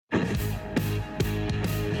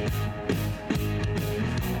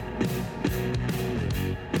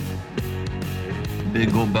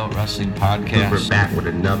Big Gold Belt Wrestling Podcast. We're back with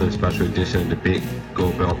another special edition of the Big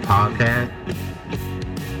Gold Belt Podcast.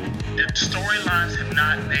 The storylines have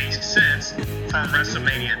not made sense from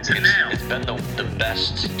WrestleMania to now. It's been the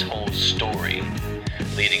best told story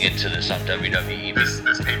leading into this on WWE. This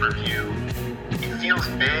pay-per-view, it feels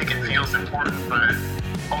big, it feels important, but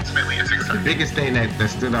ultimately it's exciting. The biggest thing that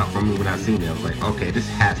stood out for me when I seen it, I was like, okay, this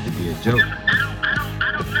has to be a joke.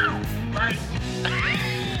 I don't know. Like,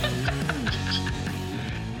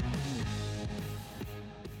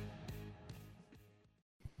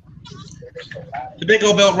 the Big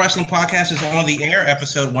Gold Belt Wrestling Podcast is on the air,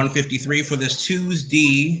 episode 153 for this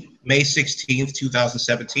Tuesday, May 16th,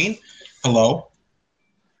 2017. Hello.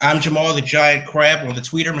 I'm Jamal the Giant Crab on the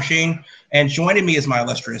Tweeter machine, and joining me is my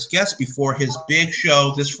illustrious guest before his big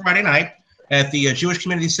show this Friday night at the Jewish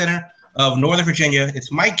Community Center of Northern Virginia.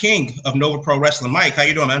 It's Mike King of Nova Pro Wrestling. Mike, how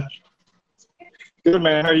you doing, man? Good,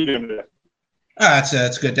 man. How are you doing today? It's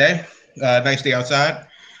a good day. Nice day outside.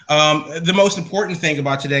 The most important thing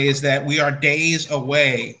about today is that we are days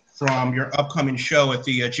away from your upcoming show at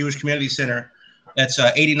the Jewish Community Center. That's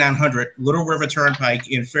 8900 Little River Turnpike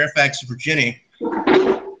in Fairfax, Virginia.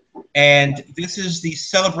 And this is the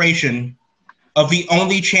celebration of the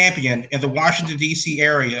only champion in the Washington, D.C.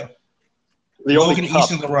 area. The Logan only cup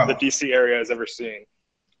East of the Row. the D.C. area has ever seen.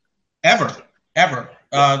 Ever.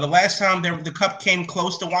 The last time the cup came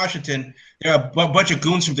close to Washington, there were a bunch of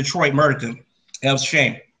goons from Detroit murdered them. That was a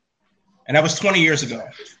shame. And that was 20 years ago.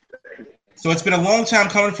 So it's been a long time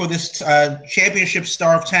coming for this championship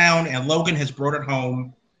star of town, and Logan has brought it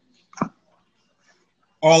home.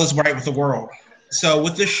 All is right with the world. So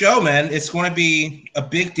with this show, man, it's going to be a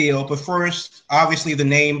big deal. But first, obviously, the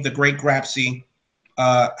name, the Great Grapsy.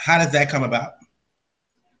 How did that come about?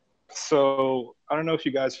 So I don't know if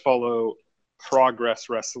you guys follow Progress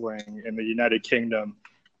Wrestling in the United Kingdom,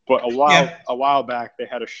 but a while back they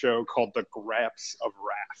had a show called The Graps of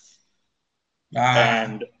Wrath.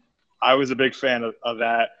 And I was a big fan of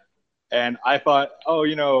that. And I thought,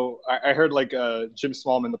 I heard like Jim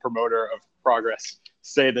Smallman, the promoter of Progress,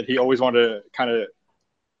 say that he always wanted to kind of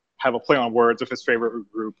have a play on words with his favorite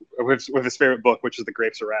group, with his favorite book, which is The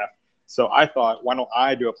Grapes of Wrath. So I thought, why don't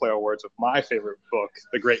I do a play on words with my favorite book,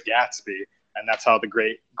 The Great Gatsby? And that's how The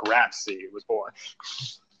Great Grapsy was born.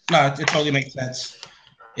 No, it totally makes sense.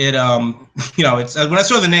 It it's when I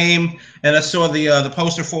saw the name and I saw the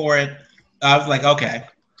poster for it, I was like, okay,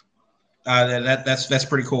 that's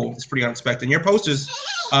pretty cool. It's pretty unexpected. And your posters,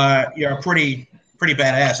 you're pretty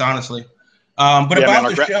badass, honestly. But yeah,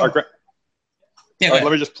 about the show,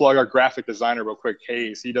 let me just plug our graphic designer real quick,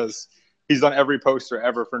 Hayes. He's done every poster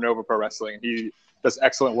ever for Nova Pro Wrestling. He does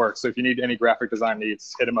excellent work. So if you need any graphic design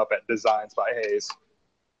needs, hit him up at Designs by Hayes.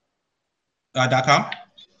 .com?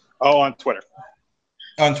 Oh, on Twitter.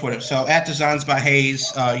 On Twitter. So at Designs by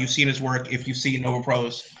Hayes, you've seen his work. If you've seen Nova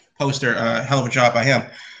Pro's poster, hell of a job by him.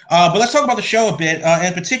 But let's talk about the show a bit.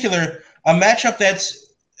 In particular, a matchup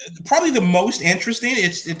that's probably the most interesting.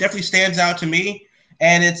 It definitely stands out to me.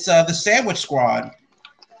 And it's the Sandwich Squad,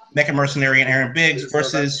 Mecha Mercenary and Aaron Biggs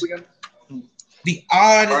versus the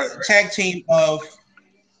odd tag team of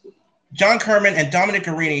John Kerman and Dominic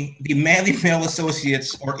Guarini, the Manly Male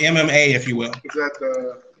Associates, or MMA, if you will. Is that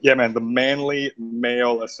the... Yeah, man, the Manly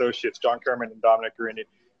Male Associates, John Kerman and Dominic Guarini.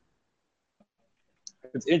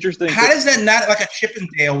 It's interesting. How does that not like a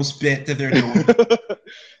Chippendales bit that they're doing?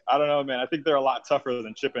 I don't know, man. I think they're a lot tougher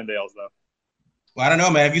than Chippendales, though. Well, I don't know,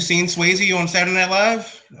 man. Have you seen Swayze on Saturday Night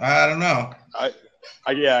Live? I don't know.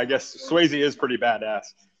 I guess Swayze is pretty badass.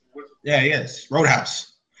 Yeah, he is.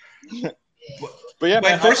 Roadhouse. But yeah,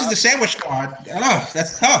 man. Versus the Sandwich Squad. Oh,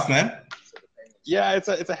 that's tough, man. Yeah, it's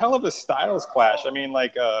a hell of a styles clash. I mean,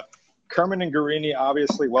 like Kerman and Guarini,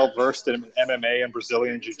 obviously well versed in MMA and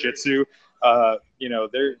Brazilian Jiu-Jitsu.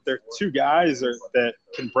 They're two guys that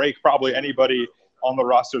can break probably anybody on the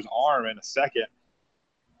roster's arm in a second.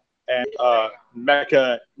 And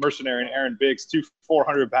Mecha Mercenary and Aaron Biggs, two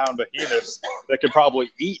 400-pound behemoths that could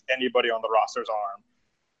probably eat anybody on the roster's arm.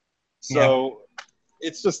 So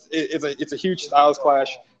it's a huge styles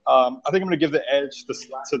clash. I think I'm going to give the edge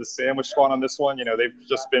to the Sandwich Squad on this one. They've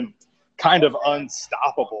just been kind of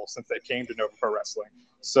unstoppable since they came to Nova Pro Wrestling.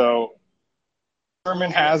 So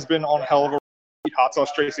Herman has been on hell of a beat Hot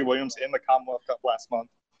Sauce Tracy Williams in the Commonwealth Cup last month.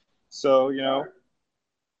 So,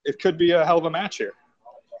 it could be a hell of a match here.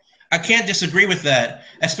 I can't disagree with that,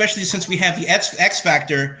 especially since we have the X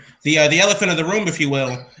Factor, the elephant in the room, if you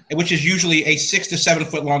will, which is usually a 6 to 7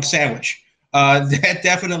 foot long sandwich. That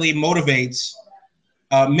definitely motivates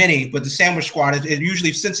many, but the Sandwich Squad, it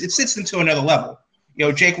usually sits into another level.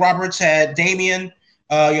 Jake Roberts had Damien,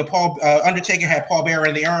 Undertaker had Paul Bearer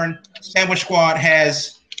in the urn. Sandwich Squad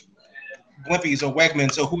has Blimpies or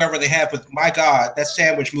Wegmans or whoever they have, but my God, that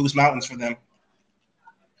sandwich moves mountains for them.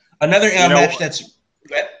 Another match that's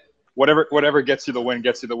whatever gets you the win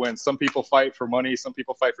gets you the win. Some people fight for money, some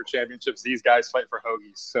people fight for championships. These guys fight for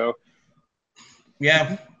hoagies. So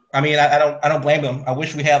yeah, I mean, I don't blame them. I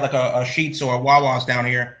wish we had like a Sheetz or a Wawa's down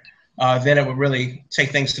here. Then it would really take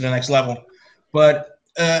things to the next level. But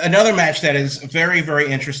another match that is very,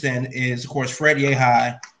 very interesting is, of course, Fred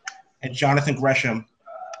Yehi and Jonathan Gresham.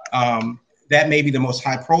 That may be the most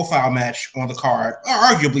high-profile match on the card,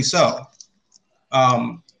 arguably so.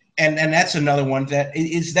 And that's another one that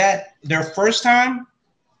is that their first time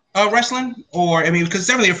wrestling, or I mean, because it's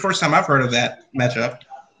definitely the first time I've heard of that matchup.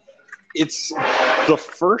 It's the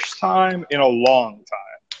first time in a long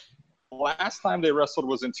time. The last time they wrestled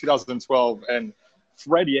was in 2012, and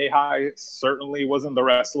Fred Yehi certainly wasn't the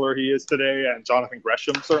wrestler he is today, and Jonathan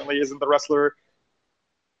Gresham certainly isn't the wrestler.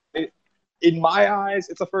 In my eyes,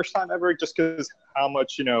 it's the first time ever, just because how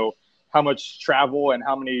much travel and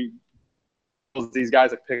how many these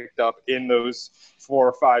guys have picked up in those 4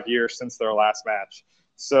 or 5 years since their last match.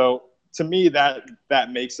 So to me,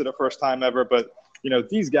 that makes it a first time ever. But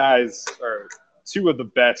these guys are two of the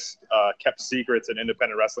best kept secrets in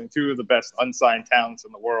independent wrestling, two of the best unsigned talents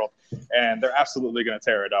in the world, and they're absolutely going to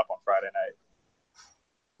tear it up on Friday night.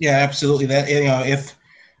 Yeah, absolutely. That if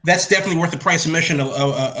that's definitely worth the price of admission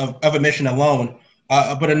of admission alone.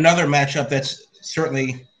 But another matchup that's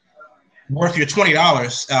certainly worth your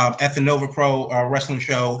 $20 at the Nova Pro wrestling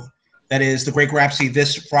show, that is the Great Grapsy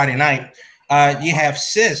this Friday night. You have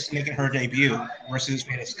Sis making her debut versus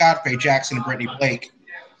Veda Scott, Faye Jackson, and Brittany Blake.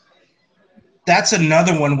 That's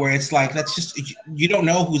another one where it's like, that's just, you don't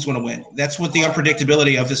know who's going to win. That's what the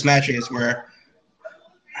unpredictability of this match is, where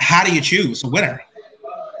how do you choose a winner?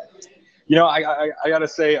 I got to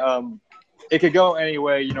say, it could go any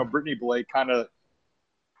way. Brittany Blake, kind of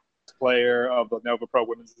player of the Nova Pro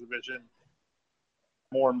women's division,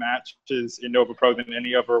 more matches in Nova Pro than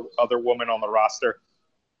any other woman on the roster.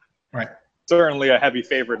 Right. Certainly a heavy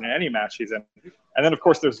favorite in any match she's in. And then, of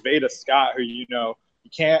course, there's Veda Scott, who, you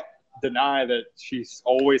can't deny that she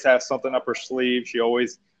always has something up her sleeve. She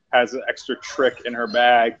always has an extra trick in her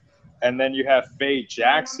bag. And then you have Faye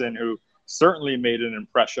Jackson, who certainly made an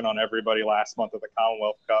impression on everybody last month at the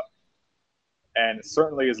Commonwealth Cup, and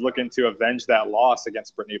certainly is looking to avenge that loss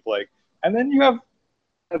against Brittany Blake. And then you have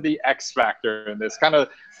the X factor in this, kind of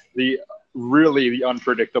the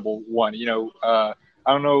unpredictable one. I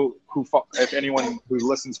don't know if anyone who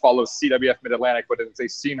listens follows CWF Mid-Atlantic, but if they've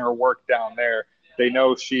seen her work down there, they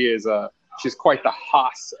know she's quite the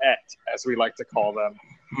hossette, as we like to call them.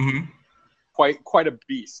 Mm-hmm. Quite a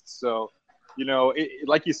beast. So,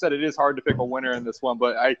 like you said, it is hard to pick a winner in this one,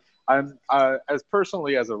 but I'm as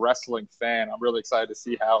personally as a wrestling fan, I'm really excited to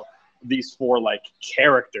see how these four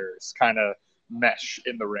characters kind of mesh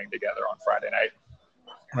in the ring together on Friday night.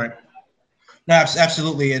 Right. No,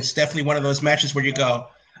 absolutely. It's definitely one of those matches where you go,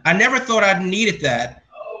 I never thought I needed that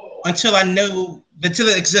until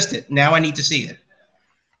it existed. Now I need to see it.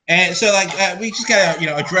 And so we just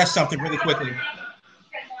gotta, address something really quickly.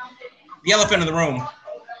 The elephant in the room.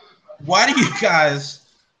 Why do you guys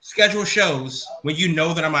schedule shows when you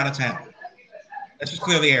know that I'm out of town? Let's just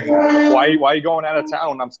clear the air here. Why are you going out of town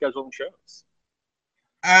when I'm scheduling shows?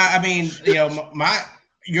 I mean,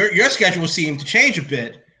 your schedule seemed to change a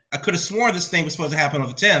bit. I could have sworn this thing was supposed to happen on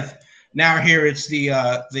the 10th. Now here it's the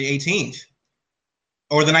 18th,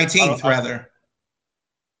 or the 19th rather.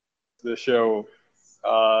 The show,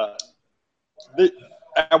 at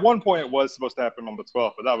one point it was supposed to happen on the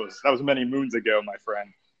 12th, but that was many moons ago, my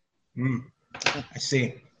friend. I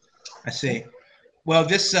see. Well,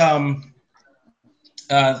 this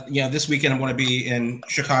this weekend I'm going to be in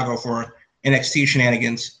Chicago for NXT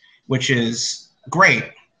Shenanigans, which is great.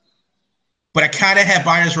 But I kind of have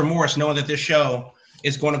buyer's remorse knowing that this show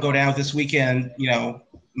is going to go down this weekend,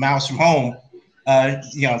 miles from home.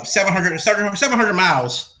 700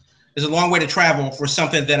 miles is a long way to travel for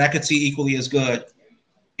something that I could see equally as good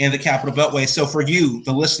in the Capital Beltway. So for you,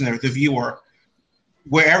 the listener, the viewer,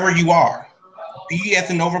 wherever you are, be at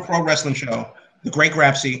the Nova Pro Wrestling Show, the Great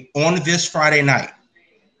Grapsy, on this Friday night,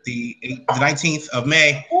 the 19th of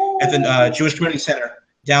May, at the Jewish Community Center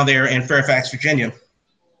down there in Fairfax, Virginia.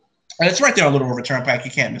 And it's right there on Little River Turnpike.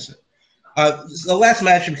 You can't miss it. The last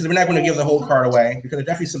match, because we're not going to give the whole card away, because there are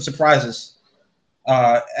definitely some surprises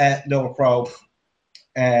at Nova Pro.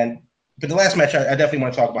 But the last match I definitely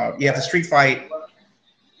want to talk about. You have the street fight,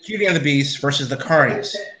 Cutie and the Beast versus the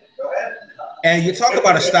Carnies. And you talk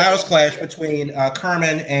about a styles clash between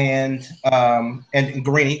Kerman and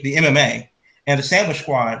Guarini, the MMA. and the Sandwich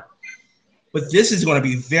Squad. But this is going to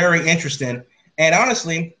be very interesting. And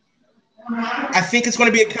honestly, I think it's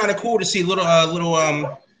going to be kind of cool to see little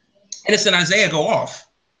Innocent Isaiah go off.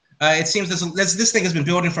 It seems this thing has been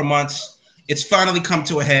building for months. It's finally come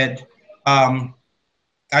to a head.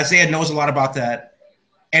 Isaiah knows a lot about that,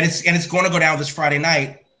 and it's going to go down this Friday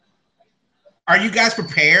night. Are you guys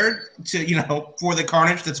prepared to for the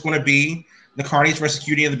carnage that's going to be the Carnies versus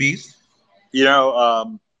Cutie and the Beast? You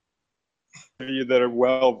that are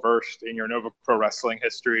well versed in your Nova Pro Wrestling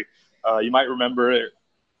history, you might remember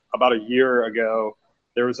about a year ago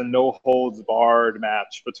there was a no holds barred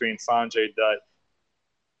match between Sanjay Dutt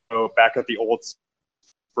back at the old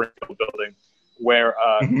Springfield building, where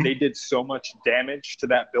they did so much damage to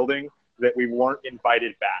that building that we weren't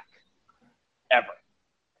invited back ever.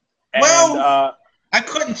 And, I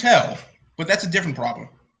couldn't tell, but that's a different problem.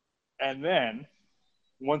 And then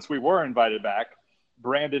once we were invited back,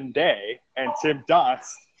 Brandon Day and Tim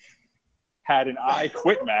Doss had an I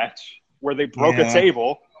Quit match where they broke a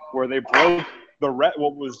table, where they broke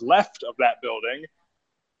what was left of that building.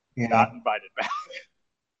 Not invited back.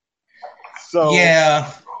 So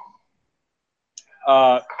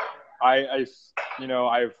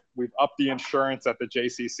we've upped the insurance at the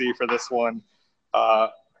JCC for this one.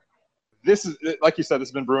 This is, like you said, this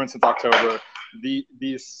has been brewing since October.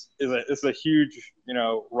 This is a huge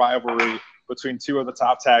rivalry between two of the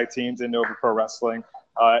top tag teams in Nova Pro Wrestling.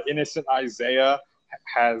 Innocent Isaiah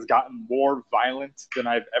has gotten more violent than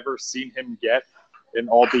I've ever seen him get in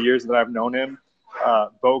all the years that I've known him.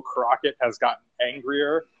 Bo Crockett has gotten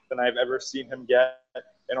angrier than I've ever seen him get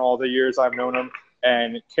in all the years I've known him.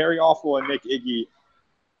 And Kerry Awful and Nick Iggy,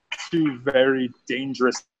 two very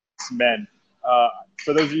dangerous men.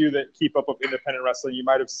 For those of you that keep up with independent wrestling, you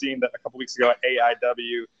might have seen that a couple weeks ago at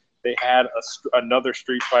AIW, they had another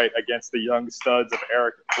street fight against the young studs of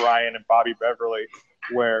Eric Bryan and Bobby Beverly,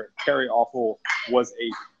 where Kerry Awful was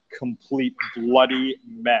a complete bloody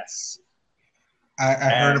mess. I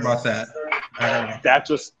heard about that. That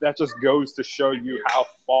just goes to show you how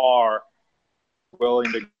far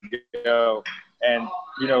willing to go. And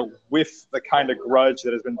with the kind of grudge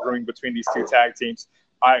that has been brewing between these two tag teams,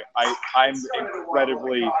 I'm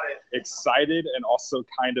incredibly excited and also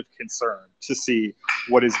kind of concerned to see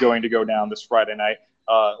what is going to go down this Friday night.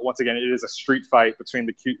 Once again, it is a street fight between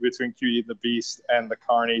Cutie and the Beast and the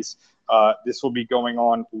Carnies. This will be going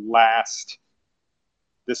on last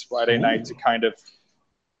this Friday night to kind of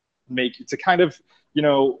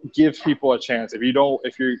give people a chance. If you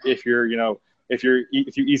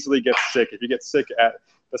easily get sick, if you get sick at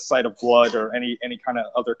the sight of blood or any kind of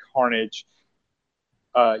other carnage,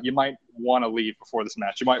 you might want to leave before this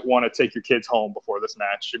match. You might want to take your kids home before this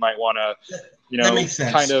match. You might want to,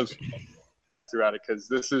 kind of throughout it,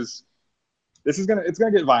 because it's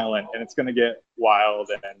gonna get violent and it's gonna get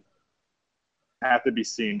wild and have to be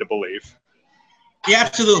seen to believe. Yeah,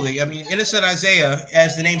 absolutely. I mean, Innocent Isaiah,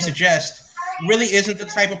 as the name suggests, really isn't the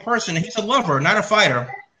type of person. He's a lover, not a fighter.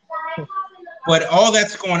 But all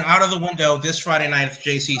that's going out of the window this Friday night at the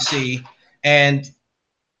JCC. And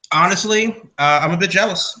honestly, I'm a bit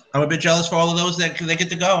jealous. I'm a bit jealous for all of those that they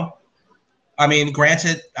get to go. I mean,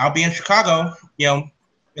 granted, I'll be in Chicago, in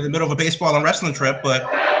the middle of a baseball and wrestling trip, but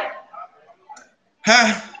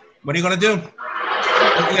what are you going to do?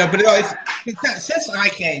 Since I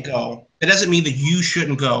can't go, it doesn't mean that you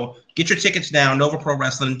shouldn't go. Get your tickets now,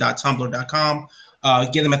 novaprowrestling.tumblr.com.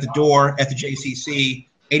 Get them at the door at the JCC,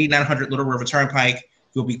 8900 Little River Turnpike.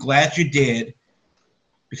 You'll be glad you did,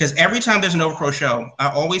 because every time there's a Nova Pro show, I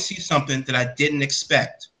always see something that I didn't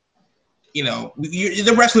expect.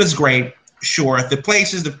 The wrestling is great, sure. The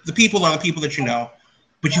places, the people are the people that you know,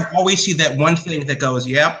 but you always see that one thing that goes,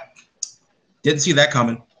 yep, didn't see that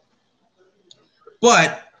coming.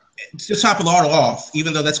 But to top it all off,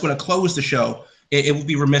 even though that's going to close the show, it would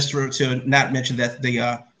be remiss to not mention that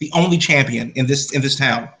the only champion in this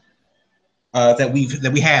town that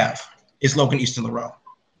we have is Logan Easton Lareau,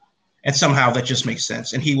 and somehow that just makes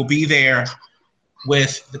sense. And he will be there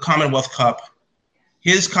with the Commonwealth Cup,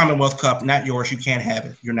 his Commonwealth Cup, not yours. You can't have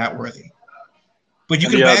it. You're not worthy. But you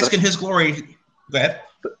can bask in his glory. Go ahead.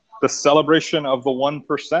 The celebration of the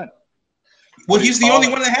 1%. Well, he's the only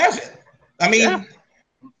one that has it. I mean,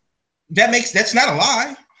 that's not a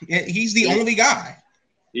lie. He's the only guy.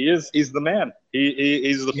 He is. He's the man.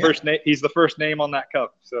 He's the first name. He's the first name on that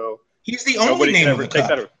cup. So he's the only name on the cup.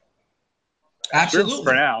 That Absolutely.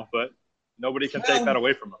 For now, but nobody can take that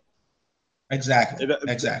away from him. Exactly.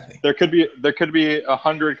 Exactly. There could be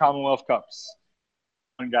 100 Commonwealth Cups.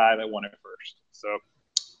 One guy that won it first. So.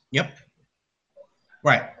 Yep.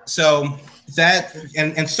 Right. So that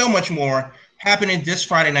and so much more happening this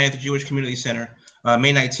Friday night at the Jewish Community Center,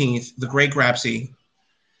 May 19th, The Great Grapsy.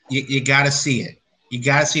 You got to see it. You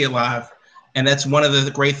got to see it live. And that's one of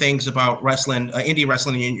the great things about wrestling, indie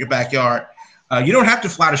wrestling in your backyard. You don't have to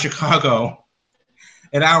fly to Chicago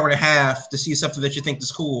an hour and a half to see something that you think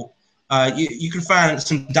is cool. You can find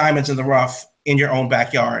some diamonds in the rough in your own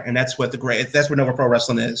backyard, and that's what that's what Nova Pro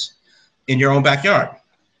Wrestling is, in your own backyard.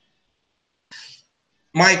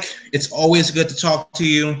 Mike, it's always good to talk to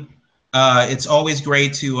you. It's always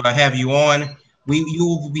great to have you on. You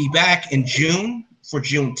will be back in June for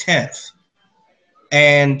June 10th,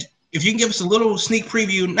 and if you can give us a little sneak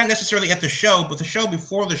preview, not necessarily at the show, but the show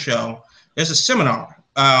before the show, there's a seminar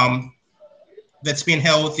that's being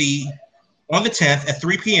held on the 10th at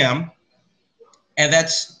 3 p.m., and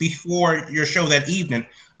that's before your show that evening.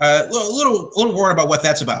 A little word about what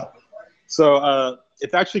that's about. So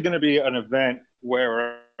it's actually going to be an event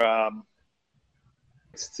where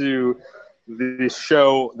it's to the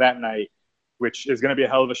show that night, which is going to be a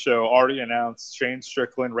hell of a show. Already announced, Shane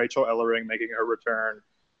Strickland, Rachel Ellering making her return.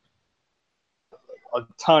 A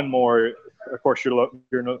ton more, of course, your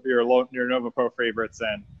Nova Pro favorites,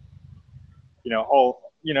 and you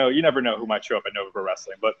never know who might show up at Nova Pro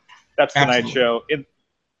Wrestling, but that's tonight's show. In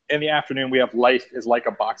the afternoon, we have Life is Like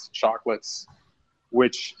a Box of Chocolates,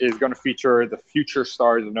 which is going to feature the future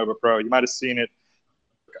stars of Nova Pro. You might have seen it.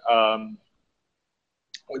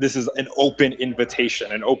 This is an open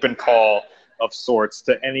invitation, an open call of sorts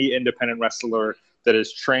to any independent wrestler that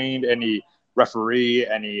is trained, any referee,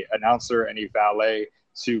 any announcer, any valet,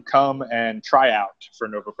 to come and try out for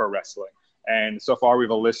Nova Pro Wrestling. And so far, we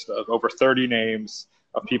have a list of over 30 names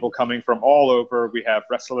of people coming from all over. We have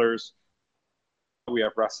wrestlers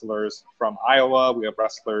from Iowa, we have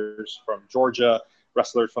wrestlers from Georgia,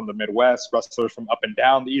 wrestlers from the Midwest, wrestlers from up and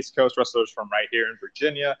down the East Coast, wrestlers from right here in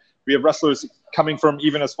Virginia. We have wrestlers coming from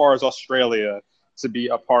even as far as Australia to be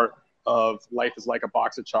a part of Life is Like a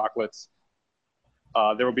Box of Chocolates.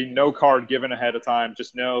 There will be no card given ahead of time.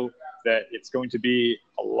 Just know that it's going to be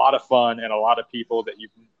a lot of fun and a lot of people that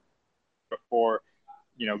you've before,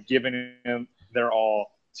 giving their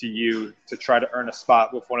all to you to try to earn a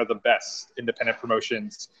spot with one of the best independent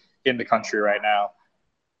promotions in the country right now.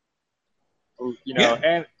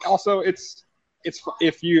 And also it's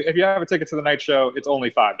if you have a ticket to the night show, it's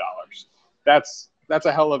only $5. That's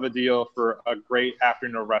a hell of a deal for a great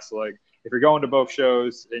afternoon of wrestling. If you're going to both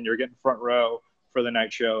shows and you're getting front row for the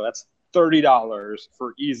night show, that's $30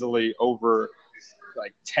 for easily over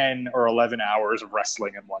like 10 or 11 hours of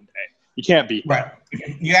wrestling in one day. You can't beat that.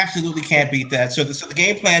 Right. You absolutely can't beat that. So the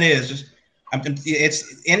game plan is,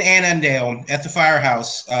 it's in Annandale at the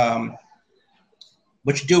Firehouse.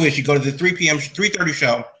 What you do is you go to the 3:30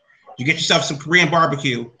 show. You get yourself some Korean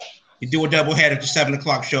barbecue. You do a doubleheader at the 7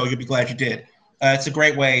 o'clock show. You'll be glad you did. It's a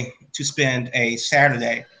great way to spend a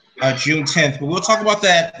Saturday, June 10th. But we'll talk about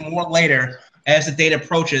that more later as the date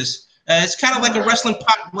approaches. It's kind of like a wrestling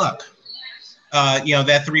potluck,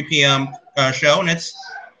 that 3 p.m. Show, and it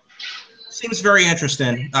seems very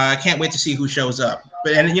interesting. I can't wait to see who shows up.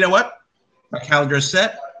 And you know what? My calendar is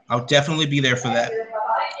set. I'll definitely be there for that.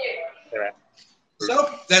 So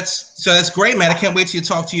that's great, man. I can't wait to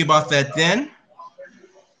talk to you about that then.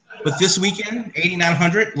 But this weekend,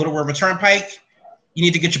 8900 Little River Turnpike, you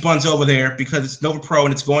need to get your buns over there because it's Nova Pro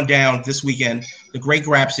and it's going down this weekend. The Great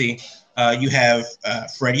Grapsy. You have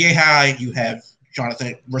Freddie Ahai. You have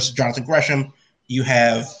Jonathan versus Jonathan Gresham. You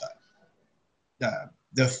have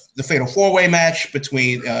the Fatal 4-Way match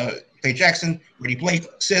between Faye Jackson, Rudy Blake,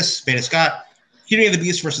 Sis, Beta Scott, Beauty and the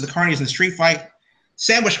Beast versus the Carnies in the Street Fight,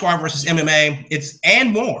 Sandwich Squad versus MMA,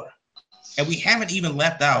 and more. And we haven't even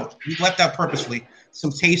left out. We've left out purposely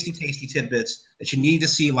some tasty tidbits that you need to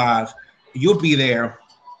see live. You'll be there.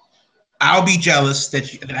 I'll be jealous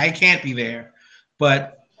that I can't be there,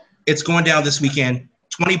 but it's going down this weekend.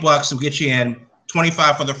 $20 will get you in.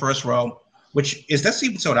 $25 for the first row. Which is that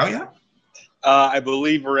even sold out yet? I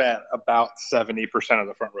believe we're at about 70% of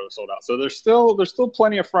the front row sold out. So there's still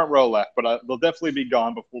plenty of front row left, but they'll definitely be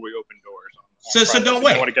gone before we open doors. So don't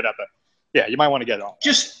wait. You want to get out there? Yeah, you might want to get on.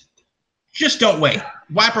 Just don't wait.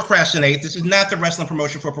 Why procrastinate? This is not the wrestling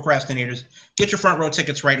promotion for procrastinators. Get your front row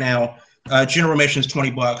tickets right now. General admission is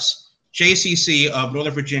 $20. JCC of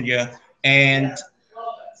Northern Virginia, and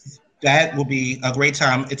that will be a great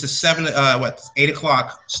time. It's a 8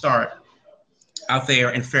 o'clock start out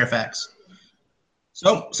there in Fairfax.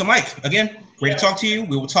 So Mike, again, great to talk to you.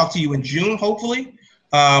 We will talk to you in June, hopefully,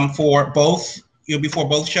 for both. Before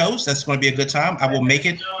both shows. That's going to be a good time. I will make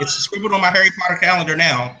it. It's scribbled on my Harry Potter calendar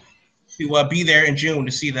now to be there in June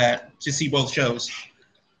to see both shows.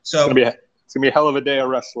 So it's gonna be a hell of a day of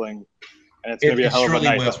wrestling, and it's gonna be a hell of a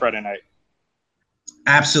night this Friday night.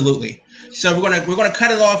 Absolutely. So we're gonna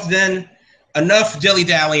cut it off then. Enough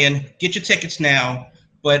dilly-dallying. Get your tickets now.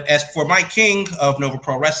 But as for Mike King of Nova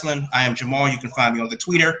Pro Wrestling, I am Jamal. You can find me on the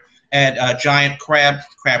Twitter at Giant Crab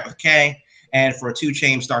with K. And for 2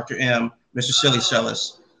 Chainz, Dr. M, Mr. Silly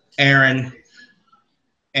Sellis, Aaron,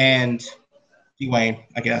 and Dwayne,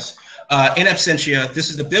 I guess. In absentia, this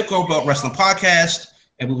is the Big Gold Belt Wrestling Podcast,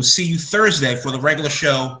 and we will see you Thursday for the regular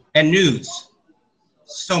show and news.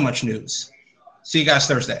 So much news. See you guys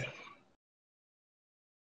Thursday.